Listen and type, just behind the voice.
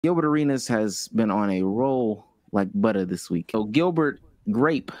Gilbert Arenas has been on a roll like butter this week. So Gilbert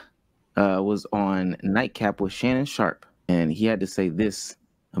Grape was on Nightcap with Shannon Sharp, and he had to say this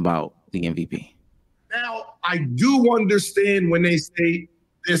about the MVP. Now, I do understand when they say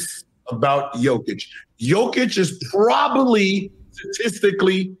this about Jokic. Jokic is probably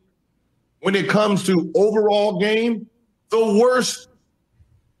statistically, when it comes to overall game, the worst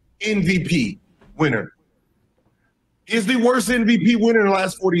MVP winner. Is the worst MVP winner in the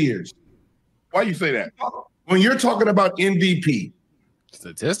last 40 years. Why you say that? When you're talking about MVP.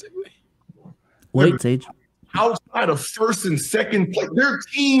 Statistically? Wait, Sage. Outside of first and second place, their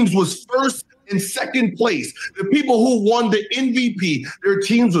teams was first and second place. The people who won the MVP, their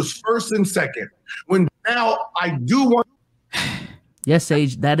teams was first and second. When now I do want. Yes,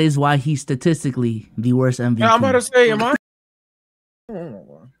 Sage, that is why he's statistically the worst MVP. Yeah, I'm about to say, am I?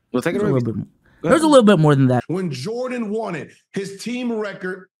 We'll take it a little bit. There's a little bit more than that. When Jordan won it, his team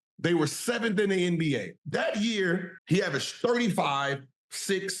record, they were 7th in the NBA. That year, he averaged 35,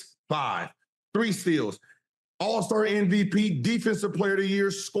 6, 5, 3 steals. All-Star MVP, Defensive Player of the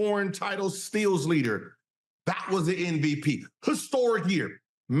Year, scoring title, steals leader. That was the MVP. Historic year.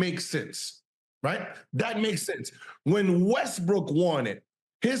 Makes sense, right? That makes sense. When Westbrook won it,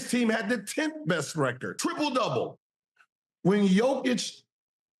 his team had the 10th best record, triple-double. When Jokic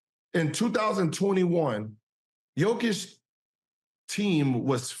in 2021, Jokic's team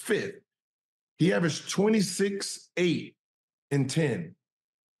was 5th. He averaged 26, 8, and 10.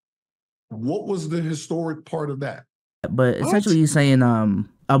 What was the historic part of that? But essentially, he's saying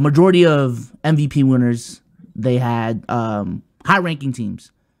a majority of MVP winners, they had high-ranking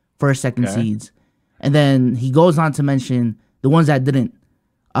teams, first, second seeds. And then he goes on to mention the ones that didn't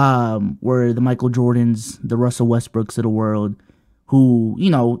were the Michael Jordans, the Russell Westbrooks of the world, who, you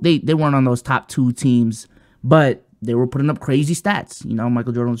know, they weren't on those top 2 teams, but they were putting up crazy stats. You know,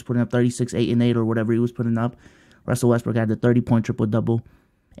 Michael Jordan was putting up 36, 8, and 8, or whatever he was putting up. Russell Westbrook had the 30-point triple-double.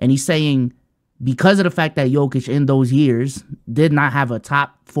 And he's saying because of the fact that Jokic in those years did not have a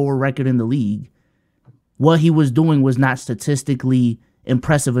top 4 record in the league, what he was doing was not statistically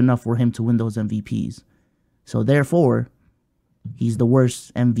impressive enough for him to win those MVPs. So therefore, he's the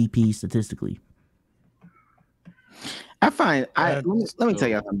worst MVP statistically. Let me tell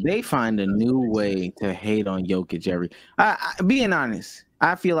you something. They find a new way to hate on Jokic being honest,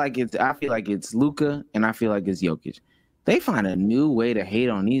 I feel like it's Luka and I feel like it's Jokic. They find a new way to hate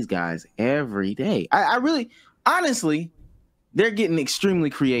on these guys every day. I really, honestly, they're getting extremely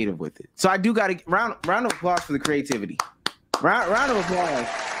creative with it. So I do got to round of applause for the creativity. Round of applause.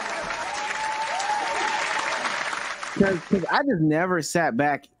 Because I just never sat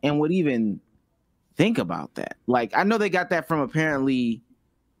back and would even think about that. Like, I know they got that from apparently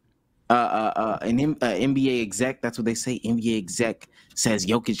an NBA exec. That's what they say. NBA exec says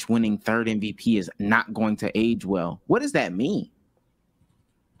Jokic winning 3rd MVP is not going to age well. What does that mean?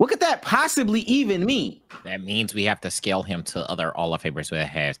 What could that possibly even mean? That means we have to scale him to other Hall of Famers that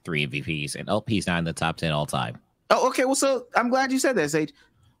has 3 MVPs, and he's not in the top 10 all time. Oh, okay. Well, so I'm glad you said that, Sage.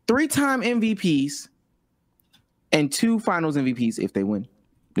 3-time MVPs and 2 Finals MVPs if they win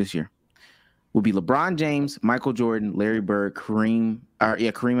this year will be LeBron James, Michael Jordan, Larry Bird, Kareem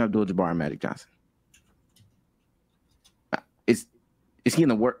Abdul-Jabbar, and Magic Johnson. Is he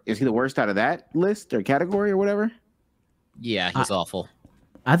the worst out of that list or category or whatever? Yeah, he's awful.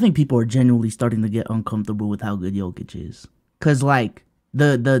 I think people are genuinely starting to get uncomfortable with how good Jokic is. Cause like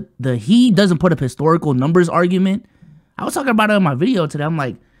the he doesn't put up historical numbers argument. I was talking about it in my video today. I'm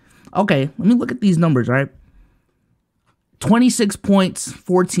like, okay, let me look at these numbers, right? 26 points,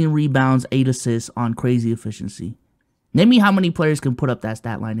 14 rebounds, 8 assists on crazy efficiency. Name me how many players can put up that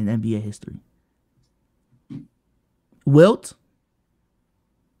stat line in NBA history. Wilt?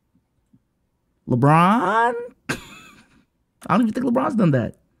 LeBron? I don't even think LeBron's done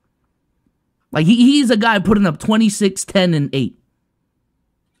that. Like, he's a guy putting up 26, 10, and 8.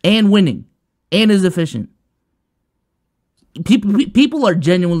 And winning. And is efficient. People are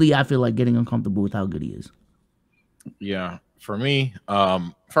genuinely, I feel like, getting uncomfortable with how good he is. Yeah, for me,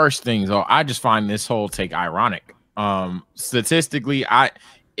 first things, I just find this whole take ironic. Statistically,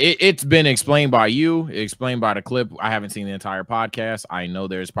 it's been explained by you, explained by the clip. I haven't seen the entire podcast. I know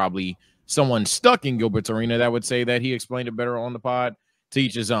there's probably someone stuck in Gilbert's arena that would say that he explained it better on the pod. To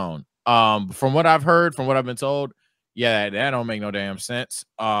each his own. From what I've heard, from what I've been told, yeah, that don't make no damn sense.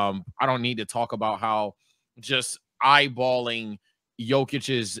 I don't need to talk about how just eyeballing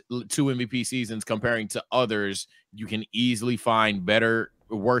Jokic's 2 MVP seasons comparing to others, you can easily find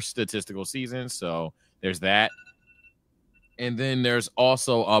worse statistical seasons. So there's that. And then there's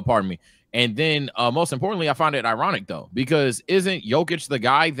also, pardon me, And then most importantly, I find it ironic though, because isn't Jokic the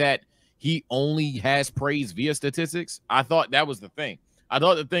guy that he only has praise via statistics? I thought that was the thing. I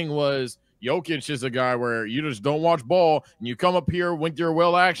thought the thing was Jokic is a guy where you just don't watch ball and you come up here with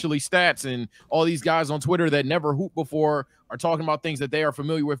your actually stats, and all these guys on Twitter that never hooped before are talking about things that they are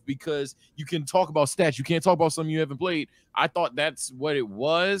familiar with because you can talk about stats. You can't talk about something you haven't played. I thought that's what it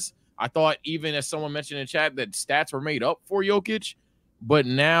was. I thought even as someone mentioned in chat that stats were made up for Jokic, but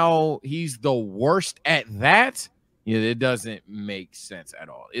now he's the worst at that. Yeah, it doesn't make sense at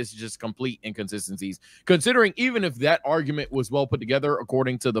all. It's just complete inconsistencies. Considering even if that argument was well put together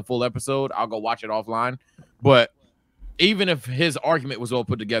according to the full episode, I'll go watch it offline. But even if his argument was well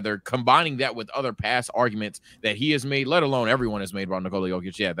put together, combining that with other past arguments that he has made, let alone everyone has made about Nikola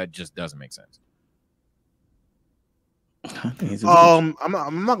Jokic, yeah, that just doesn't make sense. I'm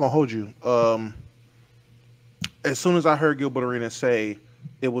not gonna hold you. As soon as I heard Gilbert Arenas say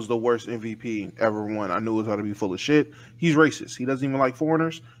it was the worst MVP ever won, I knew it was going to be full of shit. He's racist. He doesn't even like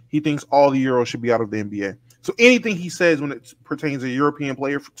foreigners. He thinks all the Euros should be out of the NBA. So anything he says when it pertains to a European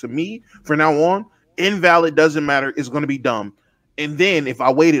player, to me, from now on, invalid, doesn't matter, is going to be dumb. And then if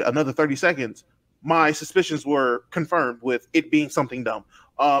I waited another 30 seconds, my suspicions were confirmed with it being something dumb.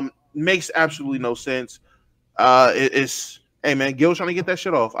 Makes absolutely no sense. It's, hey, man, Gil's trying to get that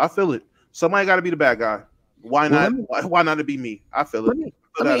shit off. I feel it. Somebody got to be the bad guy. Why not? Why not it be me? I feel it.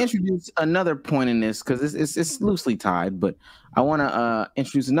 Let me introduce another point in this because it's loosely tied, but I want to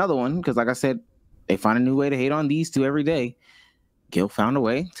introduce another one because, like I said, they find a new way to hate on these two every day. Gil found a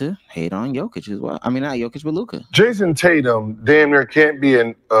way to hate on Jokic as well. I mean, not Jokic, but Luka. Jason Tatum damn near can't be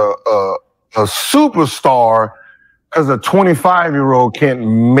a superstar because a 25-year-old can't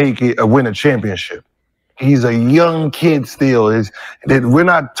make it win a championship. He's a young kid still. We're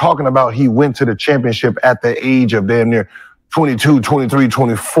not talking about he went to the championship at the age of damn near 22, 23,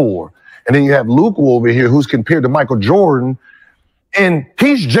 24. And then you have Luka over here who's compared to Michael Jordan, and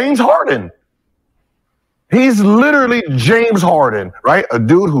he's James Harden. He's literally James Harden, right? A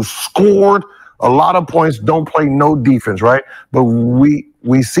dude who scored a lot of points, don't play no defense, right? But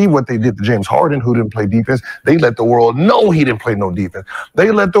we see what they did to James Harden, who didn't play defense. They let the world know he didn't play no defense.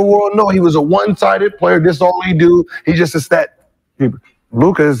 They let the world know he was a one-sided player. This is all he do. He's just a stat.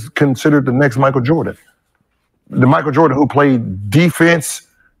 Luka is considered the next Michael Jordan. The Michael Jordan who played defense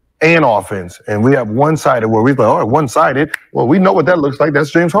and offense. And we have one-sided where we're like, all right, one-sided. Well, we know what that looks like.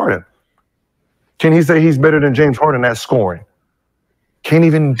 That's James Harden. Can he say he's better than James Harden at scoring? Can't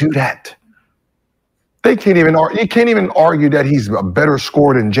even do that. They can't even argue. You can't even argue that he's a better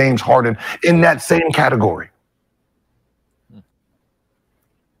scorer than James Harden in that same category.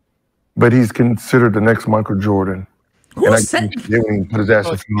 But he's considered the next Michael Jordan. Who said? He put his ass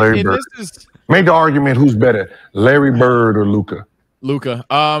in Larry Bird. Make the argument: who's better, Larry Bird or Luka? Luka.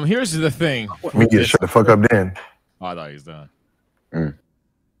 Here's the thing. Me get shut the fuck up then. Oh, I thought he was done.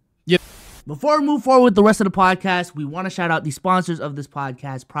 Yeah. Before we move forward with the rest of the podcast, we want to shout out the sponsors of this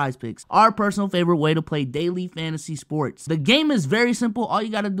podcast, Prize Picks, our personal favorite way to play daily fantasy sports. The game is very simple. All you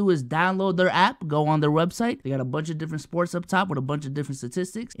got to do is download their app, go on their website. They got a bunch of different sports up top with a bunch of different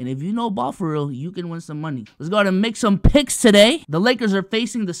statistics. And if you know ball for real, you can win some money. Let's go ahead and make some picks today. The Lakers are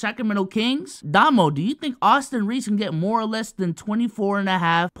facing the Sacramento Kings. Damo, do you think Austin Reeves can get more or less than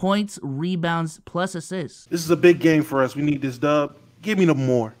 24.5 points, rebounds, plus assists? This is a big game for us. We need this dub. Give me the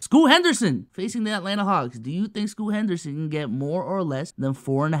more. Scoot Henderson facing the Atlanta Hawks. Do you think Scoot Henderson can get more or less than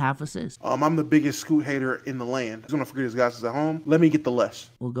 4.5 assists? I'm the biggest Scoot hater in the land. He's gonna forget his guys at home. Let me get the less.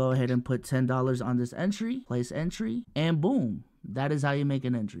 We'll go ahead and put $10 on this entry, place entry, and boom. That is how you make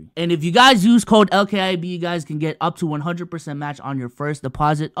an entry. And if you guys use code LKIB, you guys can get up to 100% match on your first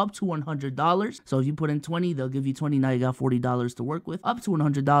deposit, up to $100. So if you put in 20, they'll give you 20. Now you got $40 to work with, up to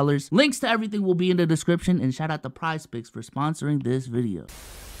 $100. Links to everything will be in the description. And shout out to Prize Picks for sponsoring this video.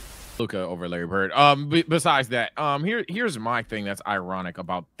 Luka over Larry Bird. Besides that, here's my thing that's ironic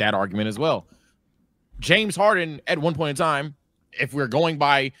about that argument as well. James Harden at one point in time, if we're going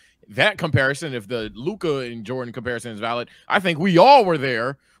by that comparison, if the Luka and Jordan comparison is valid, I think we all were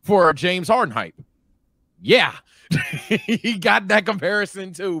there for James Harden hype. Yeah, he got that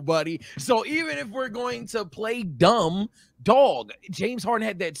comparison too, buddy. So even if we're going to play dumb, dog, James Harden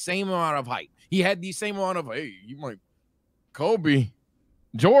had that same amount of hype. He had the same amount of, hey, you might, Kobe,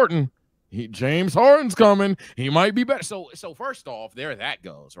 Jordan, James Harden's coming. He might be better. So first off, there that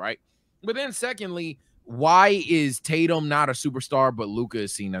goes, right? But then secondly, why is Tatum not a superstar, but Luka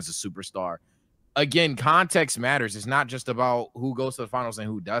is seen as a superstar? Again, context matters. It's not just about who goes to the finals and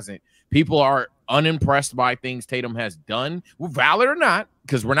who doesn't. People are unimpressed by things Tatum has done, valid or not,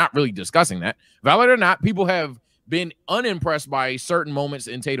 because we're not really discussing that. Valid or not, people have been unimpressed by certain moments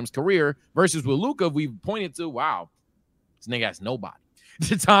in Tatum's career versus with Luka, we've pointed to, wow, this nigga has nobody.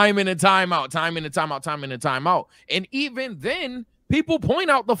 Time in and time out, time in and time out, time in and time out. And even then, people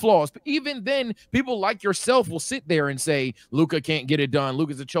point out the flaws. Even then, people like yourself will sit there and say, Luka can't get it done.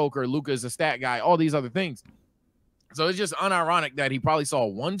 Luka's a choker. Luka's a stat guy. All these other things. So it's just unironic that he probably saw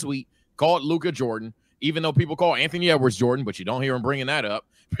one tweet called Luka Jordan, even though people call Anthony Edwards Jordan, but you don't hear him bringing that up.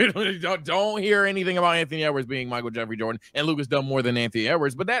 Don't hear anything about Anthony Edwards being Michael Jeffrey Jordan, and Luka's done more than Anthony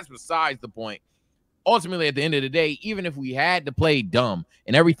Edwards, but that's besides the point. Ultimately, at the end of the day, even if we had to play dumb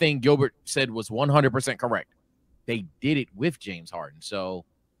and everything Gilbert said was 100% correct, they did it with James Harden. So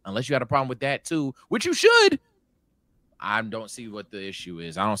unless you had a problem with that too, which you should, I don't see what the issue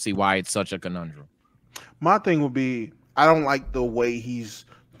is. I don't see why it's such a conundrum. My thing would be, I don't like the way he's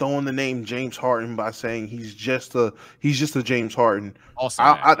throwing the name James Harden by saying he's just a James Harden. Also,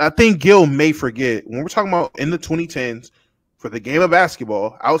 I think Gil may forget when we're talking about in the 2010s for the game of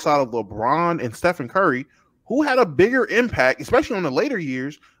basketball, outside of LeBron and Stephen Curry, who had a bigger impact, especially on the later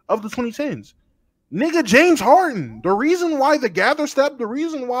years of the 2010s. Nigga, James Harden. The reason why the gather step, the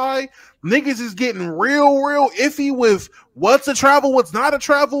reason why niggas is getting real iffy with what's a travel, what's not a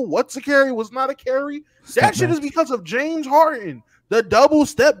travel, what's a carry, what's not a carry. That shit is because of James Harden. The double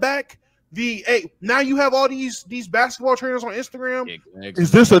step back. Now you have all these basketball trainers on Instagram.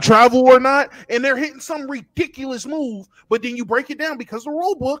 Is this a travel or not? And they're hitting some ridiculous move, but then you break it down because the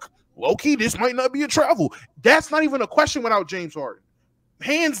rule book, low key, this might not be a travel. That's not even a question without James Harden.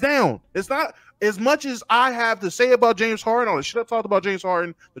 Hands down. It's not as much as I have to say about James Harden, all the shit I talked about James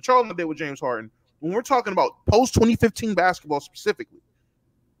Harden, the Charles I did with James Harden. When we're talking about post 2015 basketball specifically,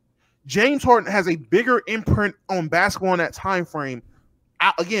 James Harden has a bigger imprint on basketball in that time frame.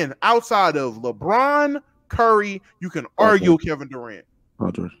 Again, outside of LeBron, Curry, you can argue Kevin Durant.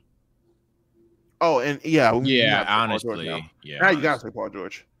 Paul George. Oh, and honestly, now you gotta say Paul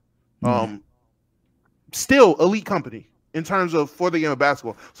George. Still elite company in terms of for the game of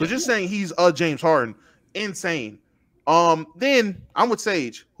basketball. So just saying he's a James Harden, insane. Then I'm with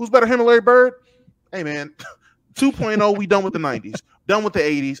Sage. Who's better, him or Larry Bird? Hey man, 2.0. We done with the 90s. Done with the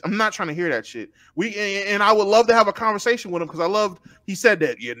 80s. I'm not trying to hear that shit. And I would love to have a conversation with him because I loved he said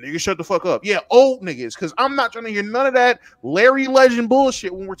that. Yeah, niggas, shut the fuck up. Yeah, old niggas, because I'm not trying to hear none of that Larry Legend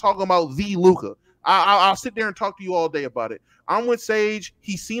bullshit when we're talking about the Luka. I'll sit there and talk to you all day about it. I'm with Sage.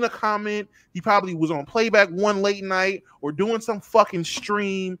 He's seen a comment. He probably was on playback one late night or doing some fucking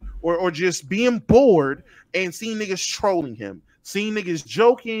stream or just being bored and seeing niggas trolling him. Seeing niggas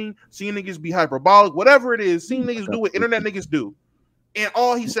joking, seeing niggas be hyperbolic, whatever it is, seeing niggas do what internet niggas do. And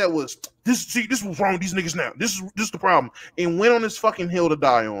all he said was, this was wrong with these niggas now. This is the problem. And went on this fucking hill to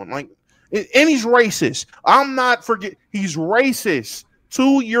die on. And he's racist. I'm not forget. He's racist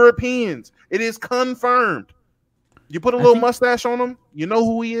to Europeans. It is confirmed. You put a little mustache on him, you know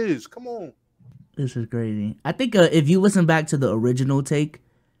who he is. Come on. This is crazy. I think if you listen back to the original take,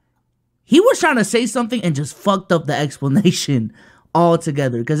 he was trying to say something and just fucked up the explanation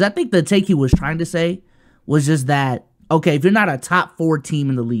altogether. Because I think the take he was trying to say was just that, okay, if you're not a top 4 team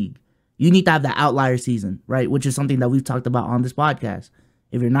in the league, you need to have the outlier season, right? Which is something that we've talked about on this podcast.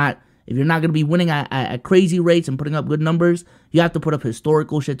 If you're not going to be winning at crazy rates and putting up good numbers, you have to put up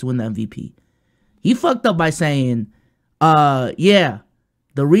historical shit to win the MVP. He fucked up by saying, the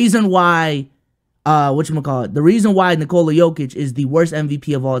reason why, the reason why Nikola Jokic is the worst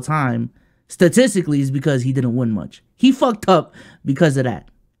MVP of all time, statistically, is because he didn't win much. He fucked up because of that.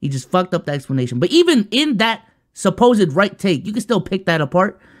 He just fucked up the explanation. But even in that supposed right take, you can still pick that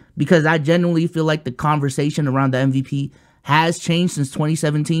apart because I genuinely feel like the conversation around the MVP has changed since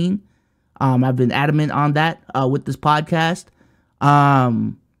 2017. I've been adamant on that with this podcast.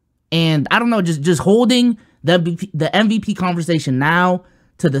 And I don't know, just holding the MVP conversation now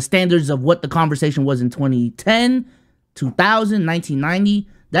to the standards of what the conversation was in 2010, 2000, 1990,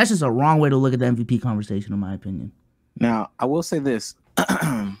 that's just a wrong way to look at the MVP conversation, in my opinion. Now, I will say this.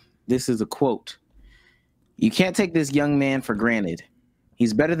 This is a quote. You can't take this young man for granted.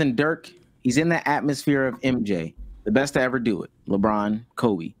 He's better than Dirk. He's in the atmosphere of MJ, the best to ever do it, LeBron,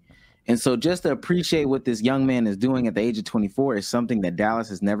 Kobe. And so just to appreciate what this young man is doing at the age of 24 is something that Dallas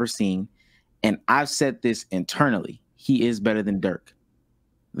has never seen. And I've said this internally. He is better than Dirk.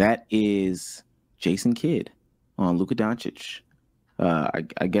 That is Jason Kidd on Luka Doncic.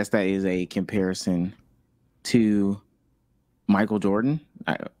 I guess that is a comparison to Michael Jordan.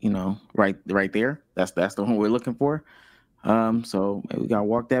 Right there. That's the one we're looking for. So we gotta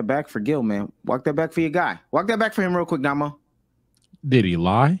walk that back for Gil, man. Walk that back for your guy. Walk that back for him real quick, Damo. Did he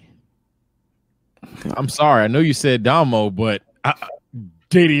lie? I'm sorry. I know you said Damo, but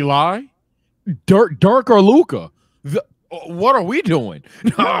did he lie? Dirk or Luca? What are we doing?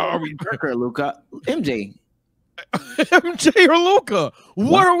 Are we Dirk or Luca? MJ. MJ or Luca?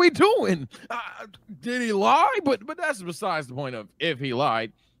 What are we doing? Did he lie? But that's besides the point of if he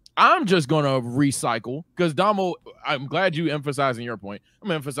lied. I'm just gonna recycle because Damo. I'm glad you emphasizing your point. I'm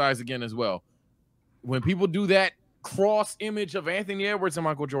gonna emphasize again as well. When people do that cross image of Anthony Edwards and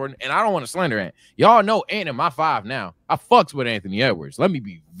Michael Jordan, and I don't want to slander Ant. Y'all know Ant in my 5 now. I fucks with Anthony Edwards. Let me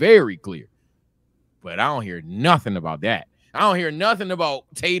be very clear. But I don't hear nothing about that. I don't hear nothing about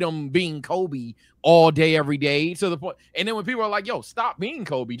Tatum being Kobe all day, every day to the point. And then when people are like, yo, stop being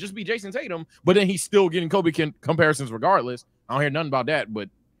Kobe, just be Jason Tatum. But then he's still getting Kobe comparisons regardless. I don't hear nothing about that. But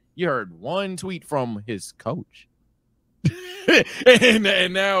you heard one tweet from his coach.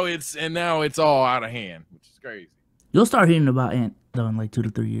 and now it's all out of hand, which is crazy. You'll start hearing about Ant though in like 2 to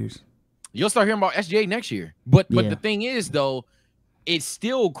 3 years. You'll start hearing about SGA next year. But the thing is though, it's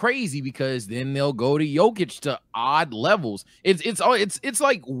still crazy because then they'll go to Jokic to odd levels. It's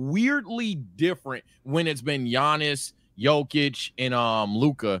like weirdly different when it's been Giannis, Jokic, and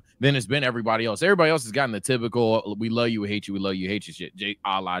Luka than it's been everybody else. Everybody else has gotten the typical "we love you, we hate you, we love you, hate you" shit,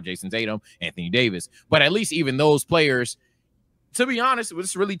 a la Jason Tatum, Anthony Davis. But at least even those players, to be honest,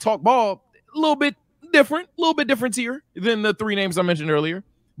 let's really talk ball, a little bit different tier than the 3 names I mentioned earlier.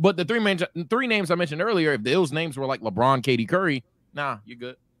 But the three names I mentioned earlier, if those names were like LeBron, KD, Curry, nah, you're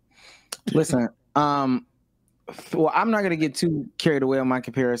good. Listen, well, I'm not gonna get too carried away on my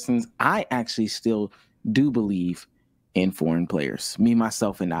comparisons. I actually still do believe in foreign players, me,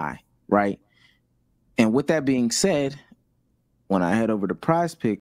 myself, and I, right? And with that being said, when I head over to Prize Pick,